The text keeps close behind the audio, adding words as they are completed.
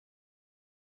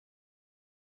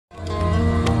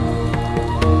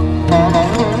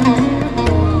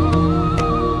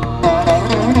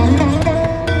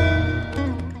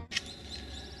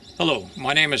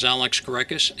My name is Alex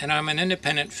Karekis, and I'm an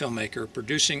independent filmmaker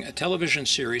producing a television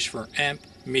series for AMP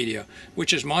Media,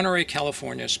 which is Monterey,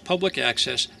 California's public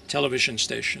access television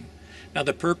station. Now,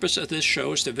 the purpose of this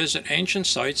show is to visit ancient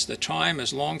sites that time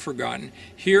has long forgotten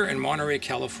here in Monterey,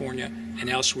 California, and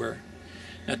elsewhere.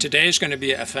 Now, today is going to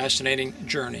be a fascinating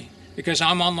journey because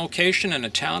I'm on location in the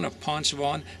town of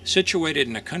Ponsavan, situated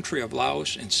in the country of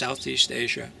Laos in Southeast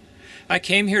Asia. I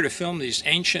came here to film these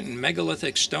ancient and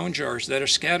megalithic stone jars that are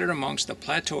scattered amongst the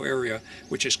plateau area,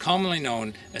 which is commonly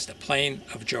known as the Plain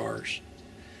of Jars.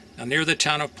 Now, near the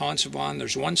town of Ponsavan,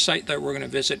 there's one site that we're going to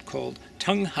visit called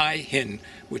Tung Hai Hin,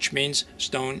 which means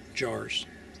stone jars.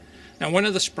 Now, one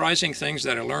of the surprising things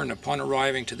that I learned upon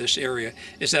arriving to this area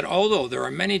is that although there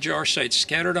are many jar sites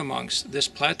scattered amongst this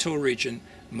plateau region,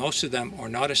 most of them are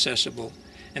not accessible,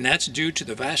 and that's due to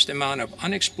the vast amount of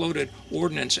unexploded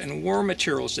ordnance and war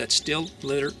materials that still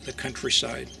litter the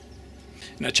countryside.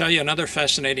 And I'll tell you another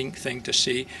fascinating thing to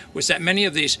see was that many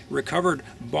of these recovered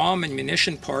bomb and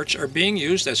munition parts are being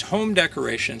used as home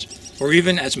decorations or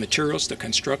even as materials to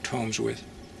construct homes with.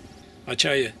 I'll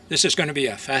tell you, this is going to be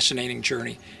a fascinating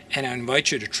journey, and I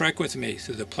invite you to trek with me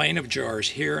through the Plain of Jars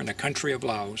here in the country of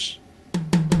Laos.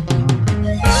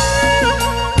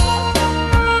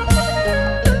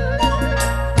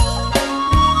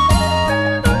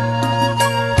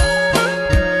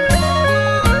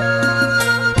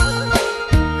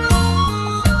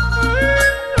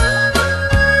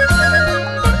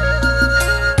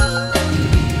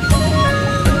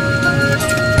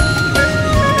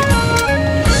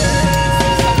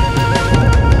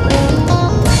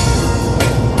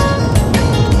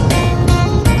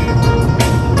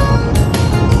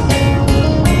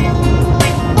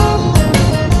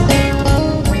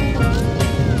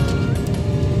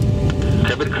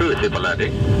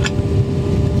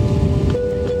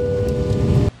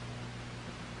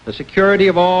 The security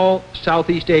of all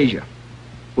Southeast Asia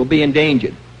will be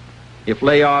endangered if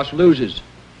Laos loses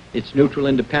its neutral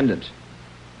independence.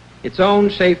 Its own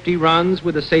safety runs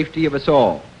with the safety of us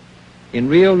all, in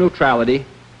real neutrality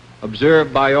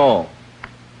observed by all.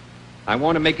 I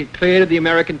want to make it clear to the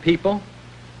American people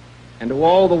and to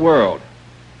all the world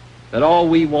that all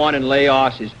we want in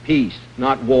Laos is peace,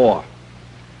 not war.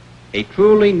 A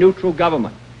truly neutral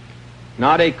government,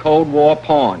 not a Cold War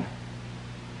pawn.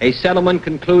 A settlement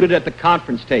concluded at the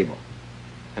conference table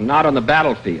and not on the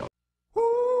battlefield.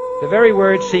 The very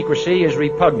word secrecy is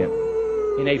repugnant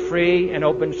in a free and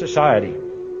open society.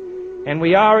 And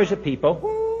we are, as a people,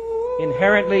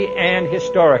 inherently and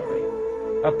historically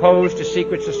opposed to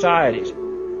secret societies,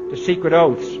 to secret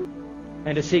oaths,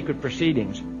 and to secret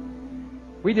proceedings.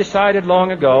 We decided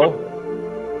long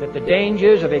ago that the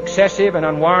dangers of excessive and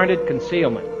unwarranted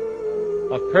concealment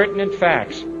of pertinent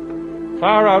facts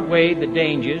far outweighed the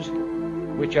dangers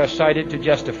which are cited to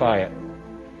justify it.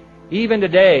 Even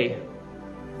today,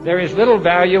 there is little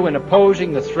value in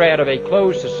opposing the threat of a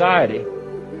closed society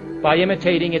by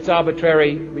imitating its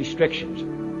arbitrary restrictions.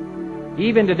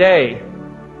 Even today,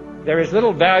 there is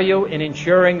little value in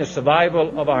ensuring the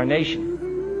survival of our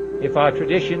nation if our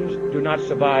traditions do not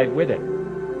survive with it.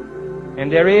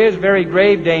 And there is very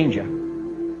grave danger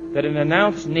that an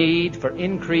announced need for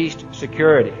increased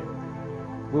security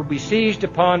will be seized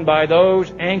upon by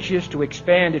those anxious to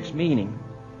expand its meaning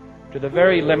to the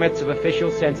very limits of official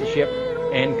censorship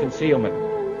and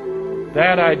concealment.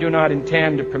 That I do not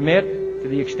intend to permit to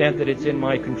the extent that it's in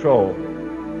my control.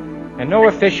 And no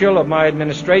official of my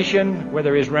administration,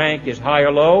 whether his rank is high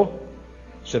or low,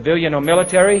 civilian or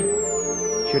military,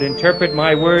 should interpret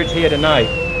my words here tonight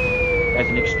as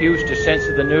an excuse to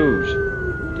censor the news,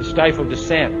 to stifle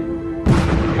dissent,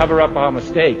 to cover up our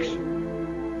mistakes,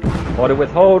 or to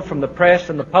withhold from the press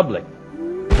and the public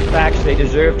the facts they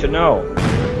deserve to know.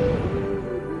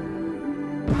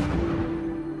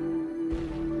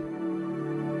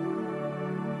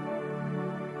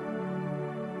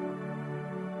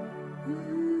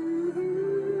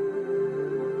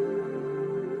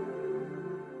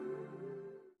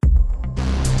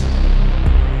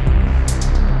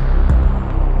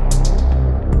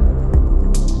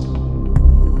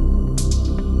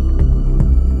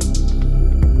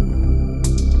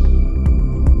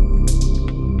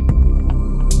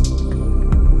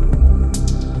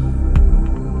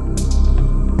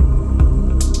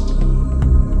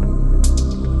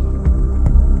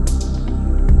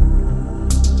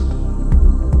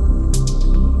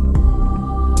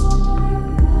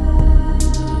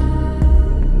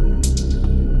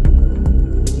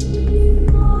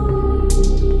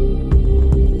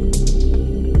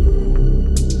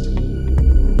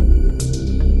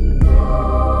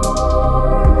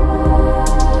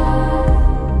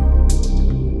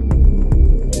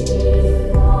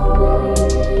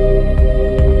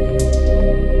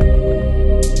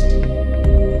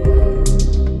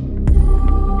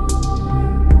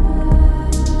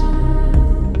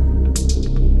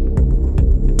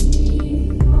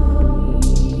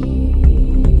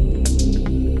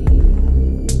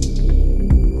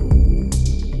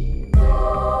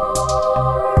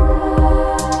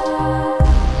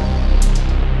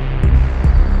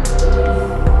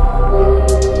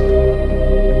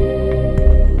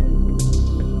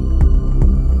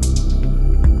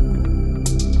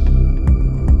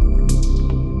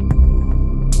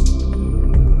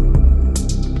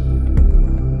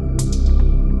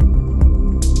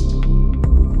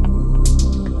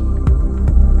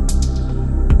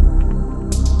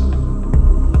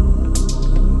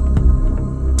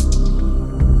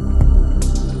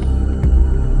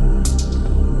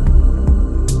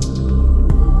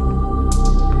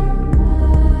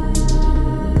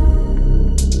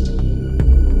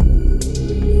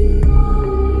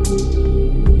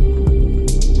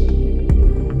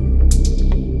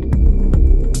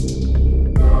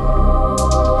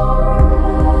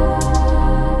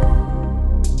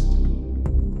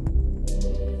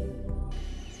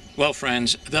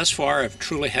 friends, thus far I've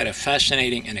truly had a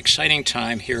fascinating and exciting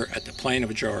time here at the Plain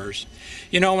of Jars.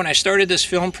 You know, when I started this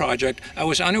film project, I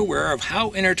was unaware of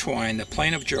how intertwined the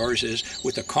Plain of Jars is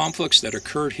with the conflicts that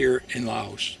occurred here in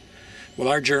Laos. Well,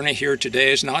 our journey here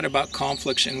today is not about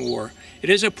conflicts and war.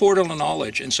 It is a portal to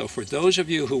knowledge, and so for those of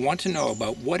you who want to know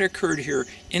about what occurred here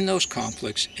in those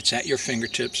conflicts, it's at your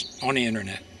fingertips on the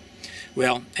internet.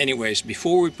 Well, anyways,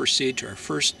 before we proceed to our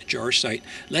first jar site,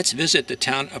 let's visit the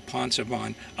town of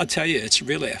Ponsavan. I'll tell you, it's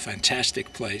really a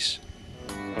fantastic place.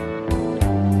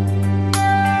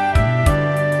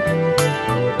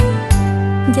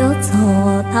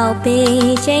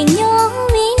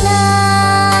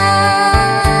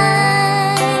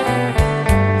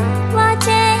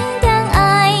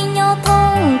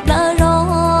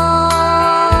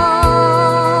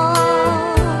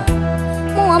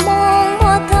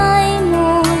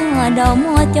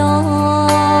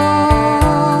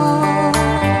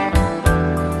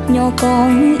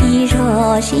 Con y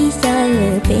rõ sĩ giờ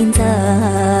bên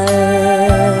giờ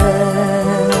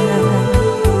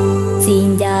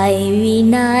xin dài vì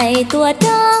này tua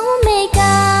trắng mê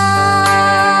ca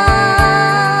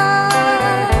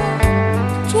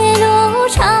chế lũ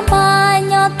cha ba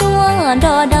nhỏ tua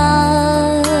đỏ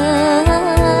đờ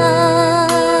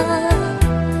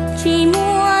chỉ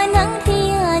mua nắng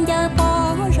thiên giờ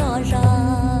bỏ rõ ràng.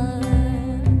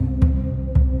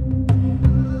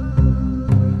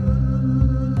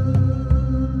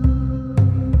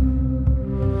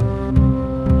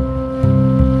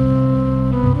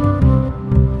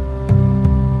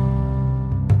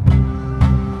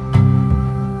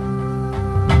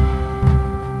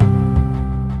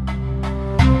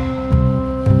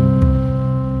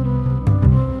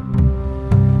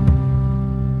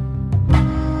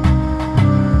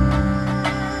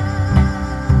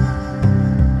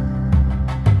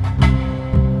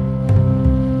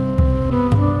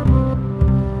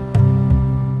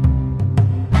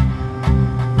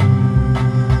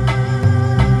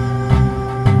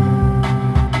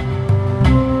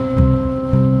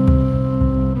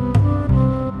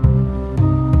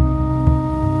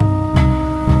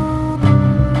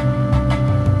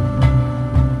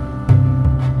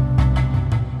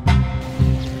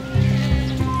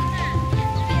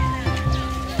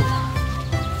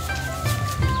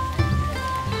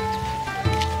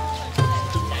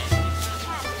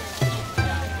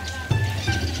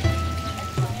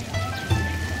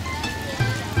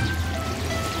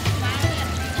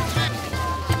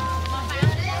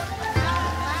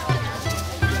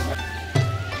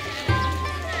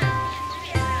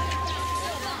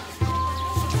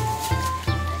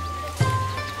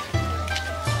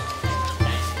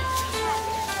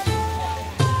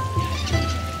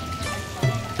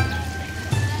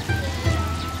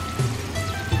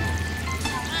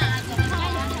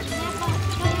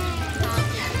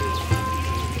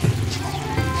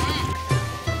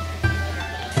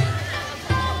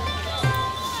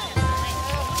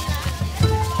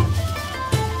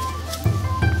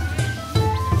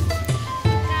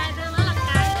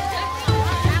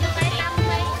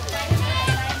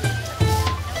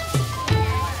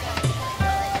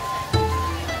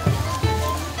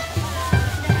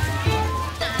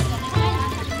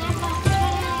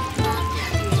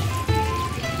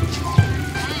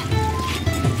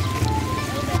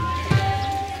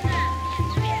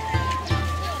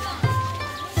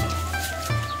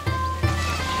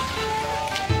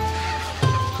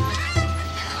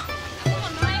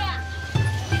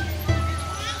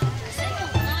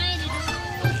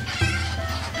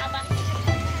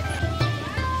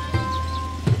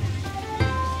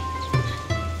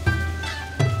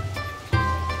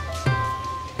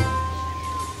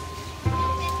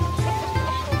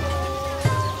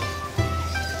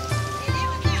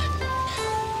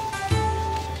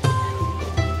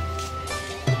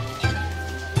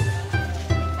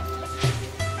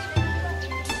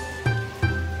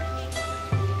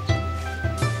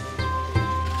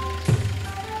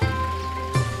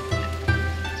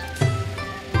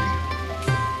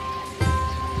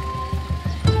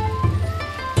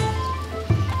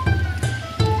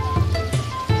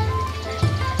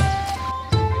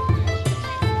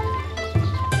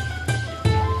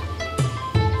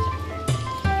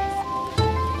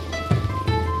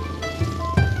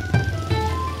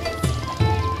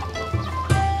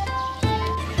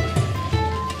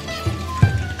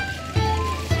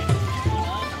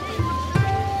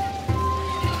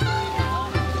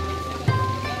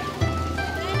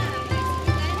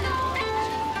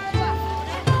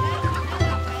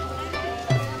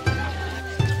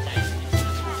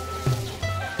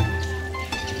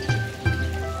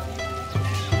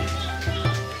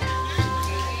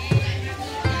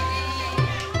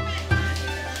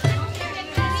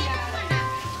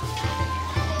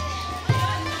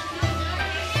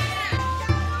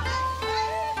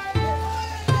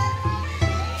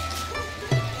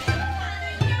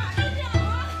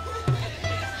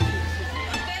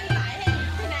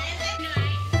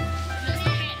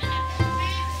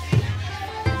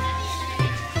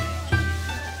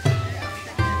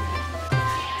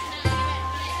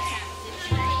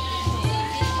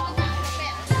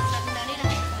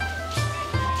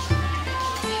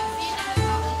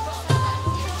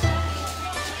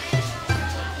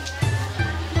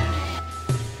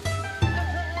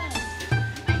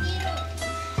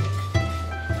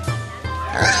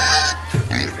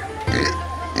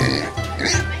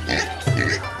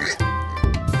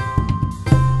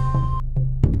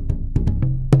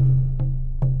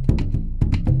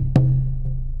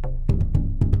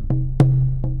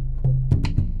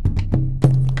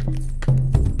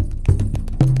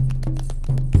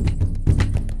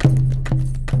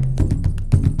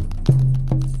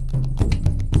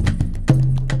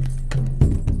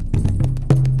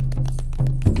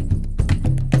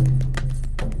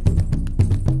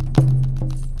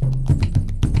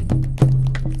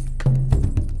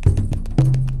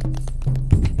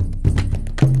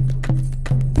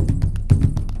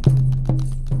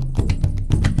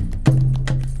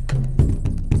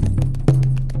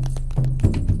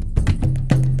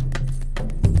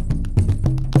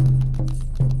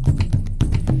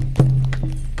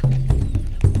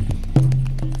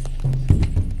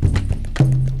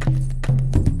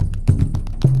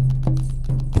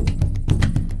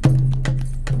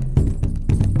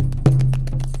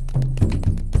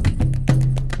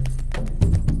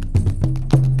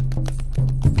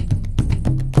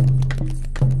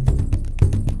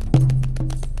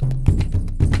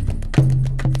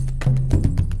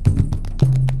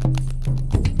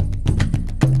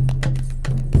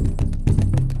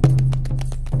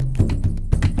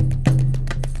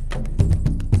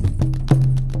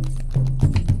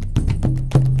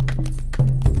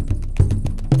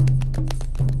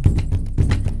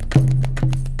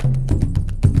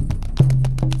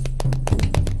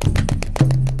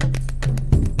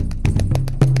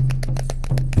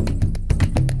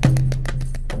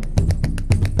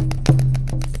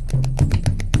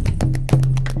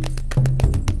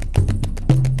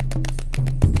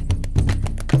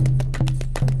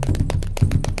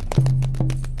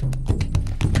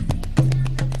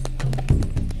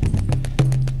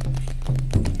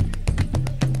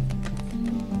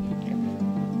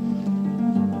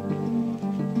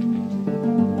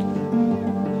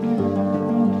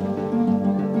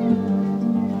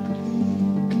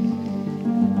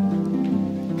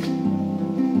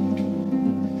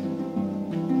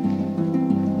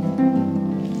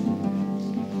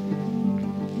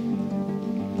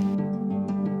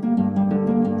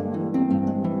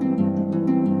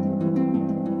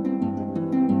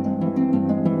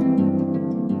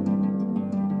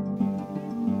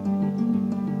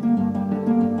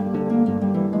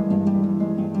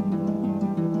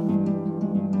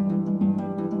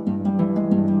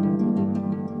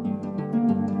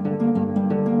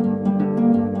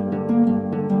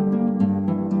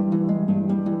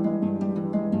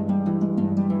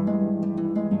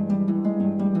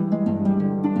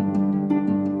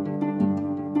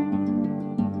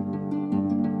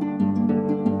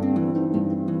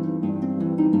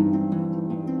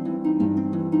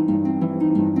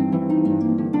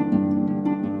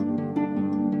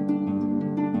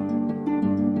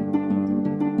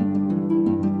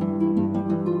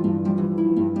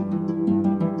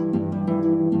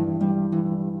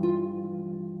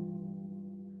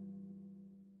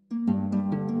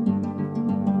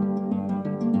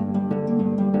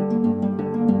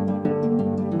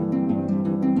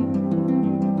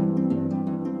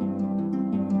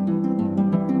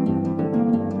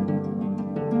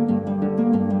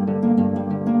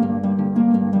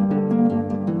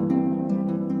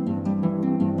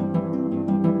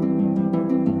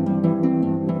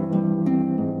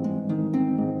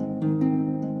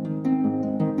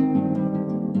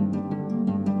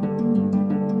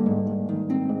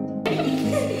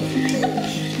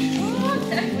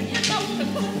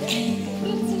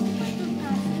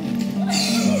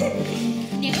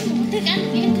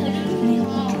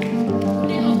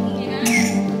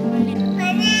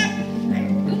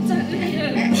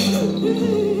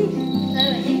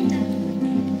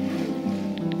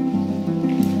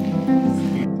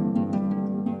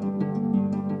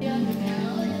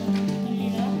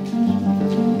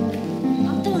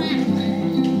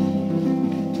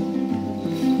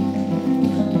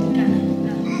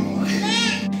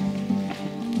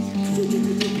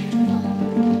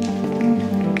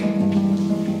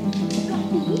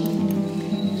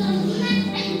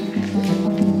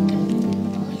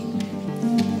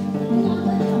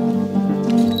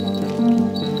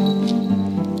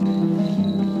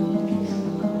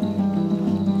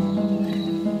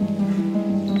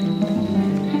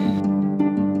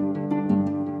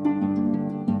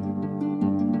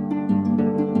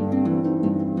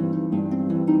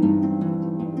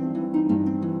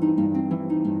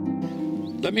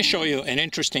 Let me show you an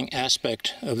interesting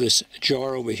aspect of this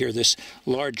jar over here, this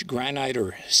large granite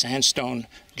or sandstone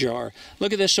jar.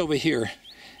 Look at this over here.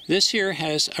 This here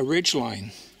has a ridge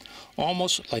line,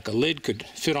 almost like a lid could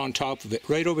fit on top of it.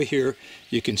 Right over here,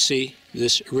 you can see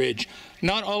this ridge.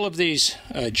 Not all of these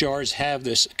jars have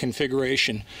this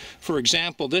configuration. For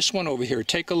example, this one over here,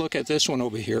 take a look at this one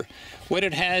over here. What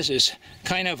it has is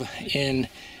kind of in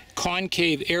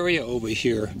concave area over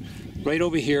here. Right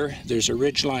over here, there's a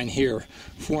ridge line here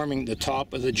forming the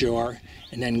top of the jar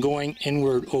and then going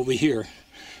inward over here.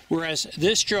 Whereas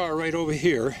this jar right over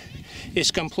here is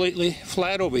completely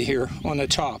flat over here on the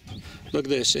top. Look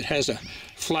at this, it has a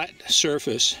flat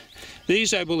surface.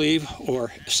 These, I believe,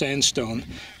 are sandstone.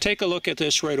 Take a look at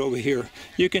this right over here.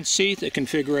 You can see the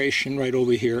configuration right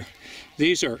over here.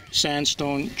 These are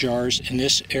sandstone jars in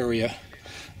this area.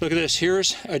 Look at this,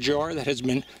 here's a jar that has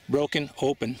been broken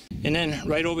open. And then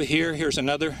right over here, here's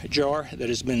another jar that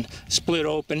has been split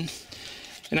open.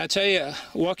 And I tell you,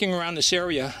 walking around this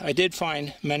area, I did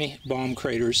find many bomb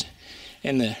craters.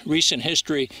 And the recent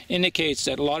history indicates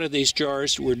that a lot of these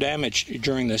jars were damaged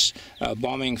during this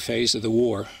bombing phase of the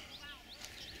war.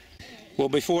 Well,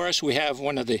 before us we have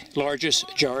one of the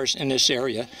largest jars in this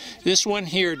area. This one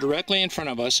here directly in front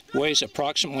of us weighs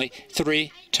approximately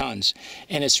 3 tons,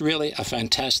 and it's really a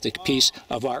fantastic piece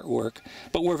of artwork.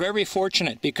 But we're very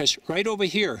fortunate because right over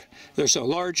here there's a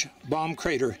large bomb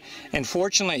crater, and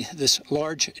fortunately this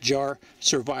large jar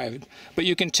survived. But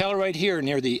you can tell right here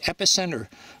near the epicenter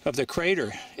of the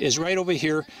crater is right over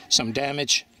here some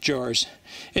damaged jars.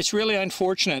 It's really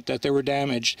unfortunate that they were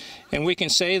damaged, and we can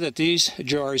say that these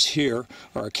jars here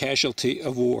are a casualty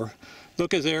of war.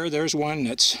 Look at there's one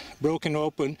that's broken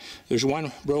open. There's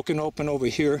one broken open over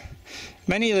here.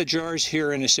 Many of the jars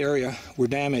here in this area were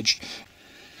damaged.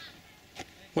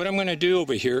 What I'm going to do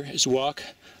over here is walk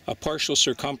a partial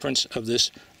circumference of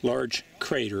this large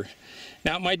crater.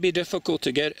 Now it might be difficult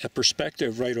to get a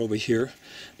perspective right over here,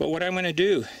 but what I'm going to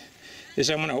do is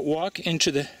I'm going to walk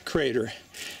into the crater,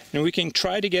 and we can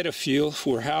try to get a feel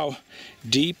for how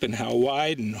deep and how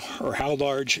wide or how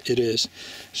large it is.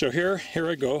 So here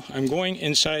I go. I'm going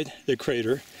inside the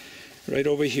crater right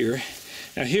over here.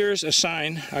 Now here's a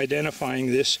sign identifying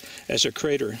this as a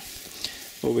crater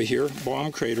over here,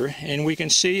 bomb crater, and we can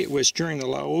see it was during the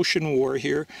Laotian War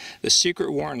here, the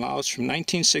secret war in Laos from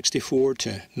 1964 to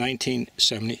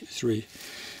 1973.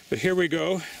 But here we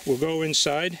go. We'll go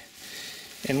inside.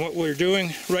 And what we're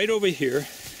doing right over here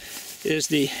is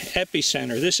the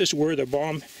epicenter. This is where the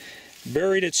bomb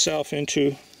buried itself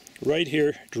into, right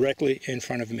here directly in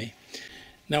front of me.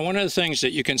 Now one of the things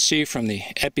that you can see from the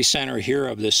epicenter here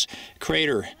of this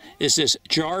crater is this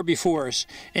jar before us,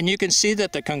 and you can see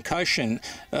that the concussion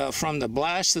from the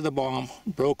blast of the bomb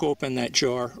broke open that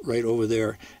jar right over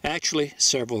there. Actually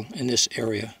several in this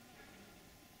area.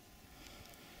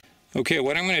 Okay,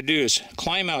 what I'm going to do is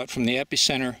climb out from the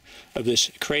epicenter of this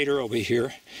crater over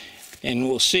here, and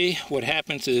we'll see what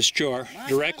happens to this jar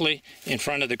directly in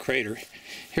front of the crater.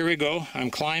 Here we go,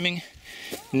 I'm climbing,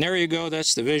 and there you go,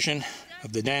 that's the vision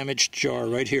of the damaged jar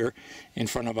right here in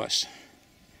front of us.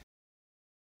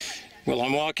 Well,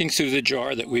 I'm walking through the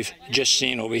jar that we've just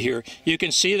seen over here. You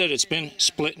can see that it's been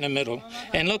split in the middle.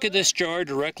 And look at this jar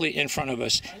directly in front of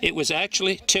us. It was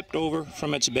actually tipped over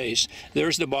from its base.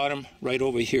 There's the bottom right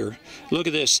over here. Look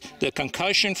at this. The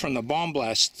concussion from the bomb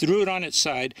blast threw it on its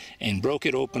side and broke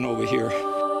it open over here.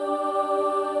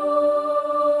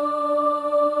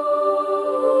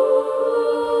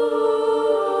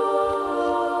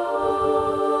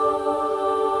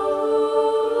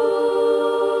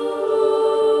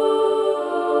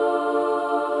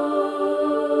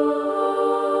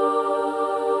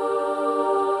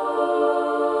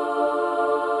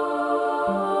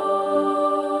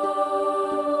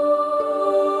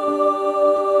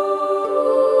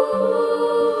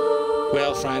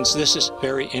 tell, friends, this is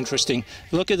very interesting.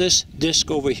 Look at this disc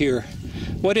over here.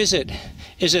 What is it?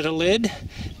 Is it a lid?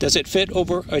 Does it fit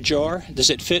over a jar? Does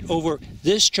it fit over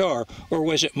this jar? Or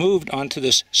was it moved onto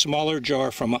this smaller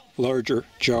jar from a larger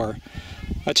jar?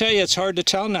 I tell you, it's hard to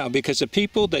tell now because the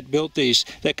people that built these,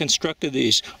 that constructed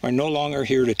these, are no longer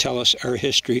here to tell us our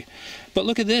history. But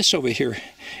look at this over here.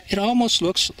 It almost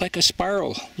looks like a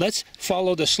spiral. Let's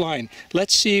follow this line.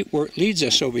 Let's see where it leads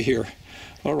us over here.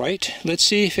 All right, let's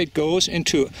see if it goes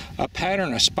into a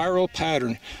pattern, a spiral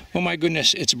pattern. Oh my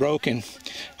goodness, it's broken.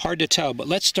 Hard to tell, but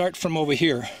let's start from over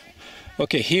here.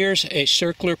 Okay, here's a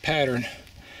circular pattern.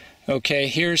 Okay,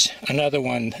 here's another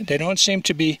one. They don't seem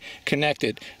to be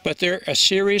connected, but they're a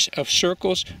series of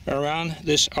circles around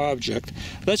this object.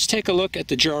 Let's take a look at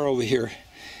the jar over here.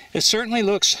 It certainly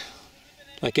looks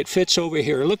like it fits over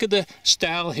here. Look at the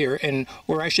style here,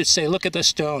 or I should say, look at the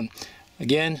stone.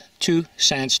 Again, 2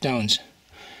 sandstones.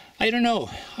 I don't know.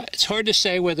 It's hard to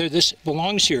say whether this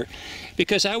belongs here,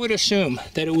 because I would assume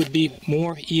that it would be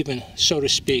more even, so to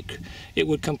speak. It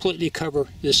would completely cover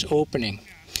this opening.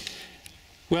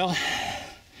 Well,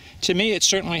 to me it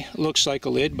certainly looks like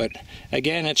a lid, but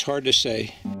again, it's hard to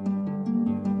say.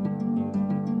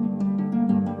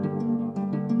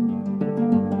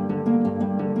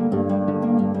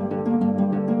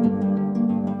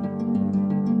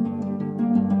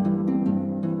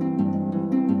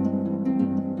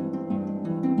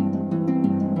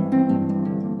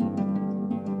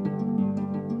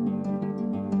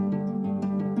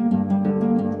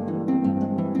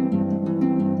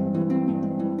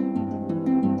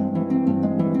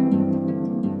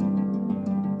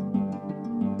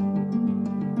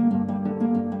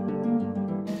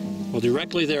 Well,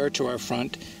 directly there to our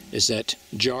front is that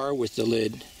jar with the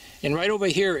lid. And right over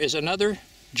here is another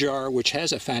jar which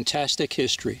has a fantastic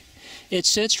history. It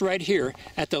sits right here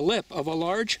at the lip of a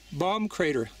large bomb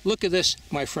crater. Look at this,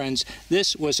 my friends.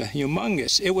 This was a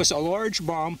humongous. It was a large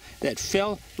bomb that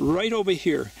fell right over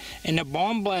here. And the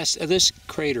bomb blast of this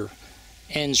crater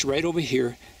ends right over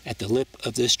here at the lip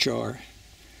of this jar.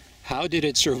 How did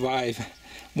it survive?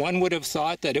 One would have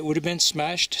thought that it would have been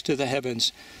smashed to the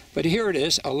heavens. But here it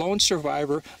is, a lone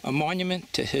survivor, a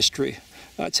monument to history.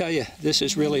 I'll tell you, this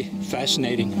is really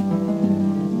fascinating.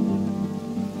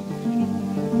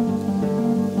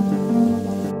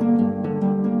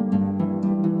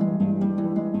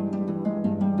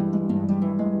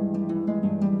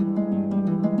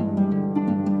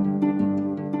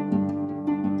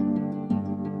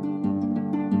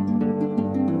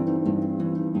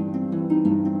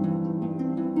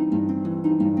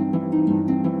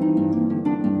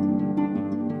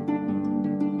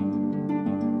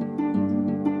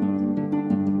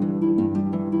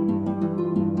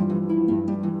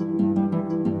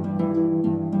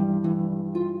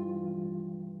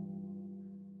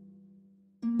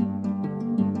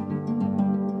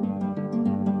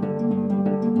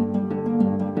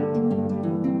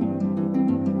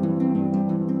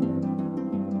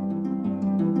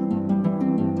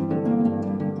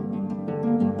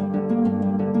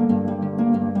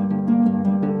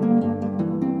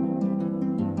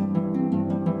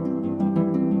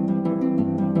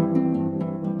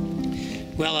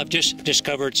 Well, I've just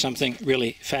discovered something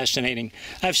really fascinating.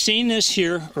 I've seen this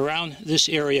here around this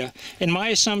area, and my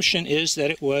assumption is that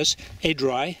it was a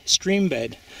dry stream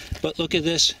bed. But look at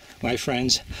this, my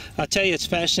friends. I'll tell you, it's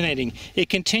fascinating. It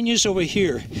continues over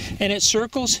here, and it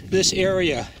circles this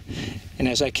area. And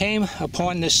as I came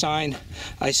upon this sign,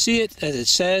 I see it as it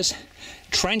says,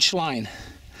 trench line.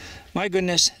 My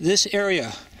goodness, this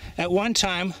area at one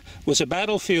time was a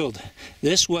battlefield.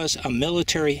 This was a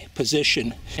military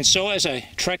position. And so as I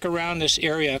trek around this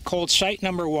area called Site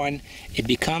Number 1, it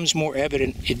becomes more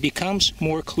evident, it becomes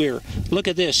more clear. Look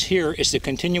at this, here is the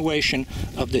continuation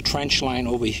of the trench line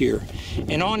over here.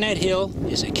 And on that hill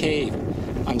is a cave.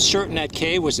 I'm certain that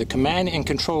cave was the command and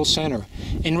control center.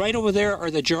 And right over there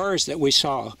are the jars that we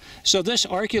saw. So this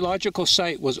archaeological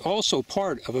site was also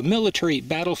part of a military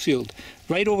battlefield.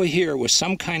 Right over here was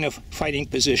some kind of fighting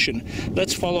position.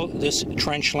 Let's follow this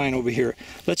trench line over here.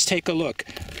 Let's take a look.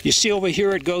 You see over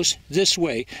here it goes this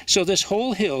way. So this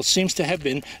whole hill seems to have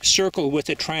been circled with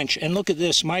a trench. And look at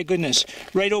this, my goodness,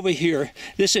 right over here.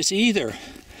 This is either,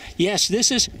 yes,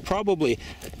 this is probably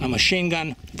a machine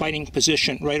gun fighting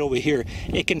position right over here.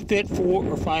 It can fit 4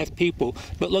 or 5 people,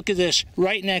 but look at this.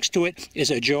 Right next to it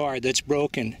is a jar that's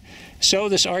broken. So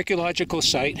this archaeological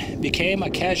site became a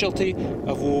casualty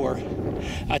of war.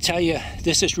 I tell you,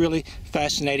 this is really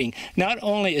fascinating. Not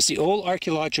only is the old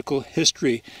archaeological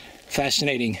history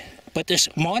fascinating, But this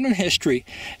modern history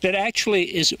that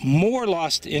actually is more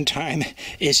lost in time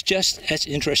is just as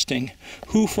interesting.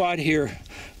 Who fought here?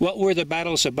 What were the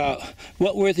battles about?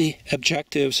 What were the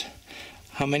objectives?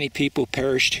 How many people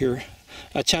perished here?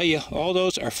 I'll tell you, all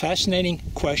those are fascinating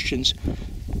questions,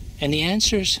 and the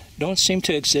answers don't seem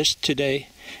to exist today.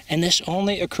 And this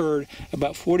only occurred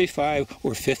about 45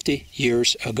 or 50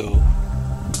 years ago.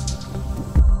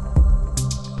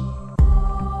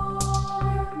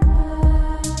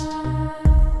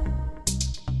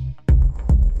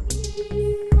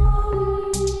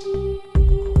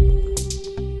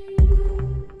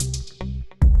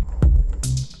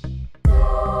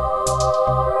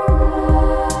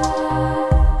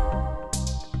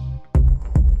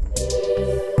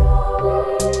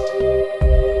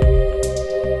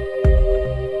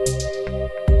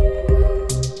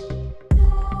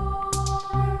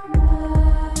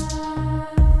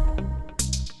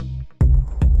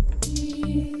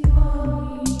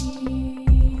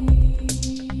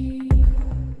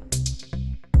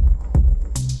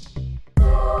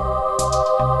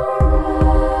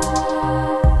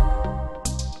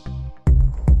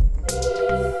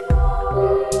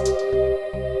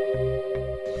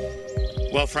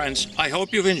 Well, friends, I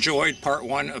hope you've enjoyed part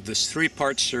one of this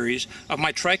three-part series of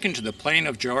my trek into the Plain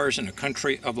of Jars in the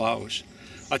country of Laos.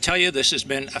 I'll tell you, this has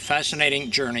been a fascinating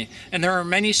journey, and there are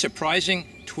many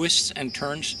surprising twists and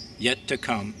turns yet to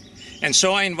come. And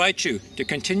so I invite you to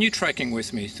continue trekking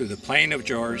with me through the Plain of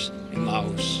Jars in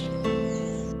Laos.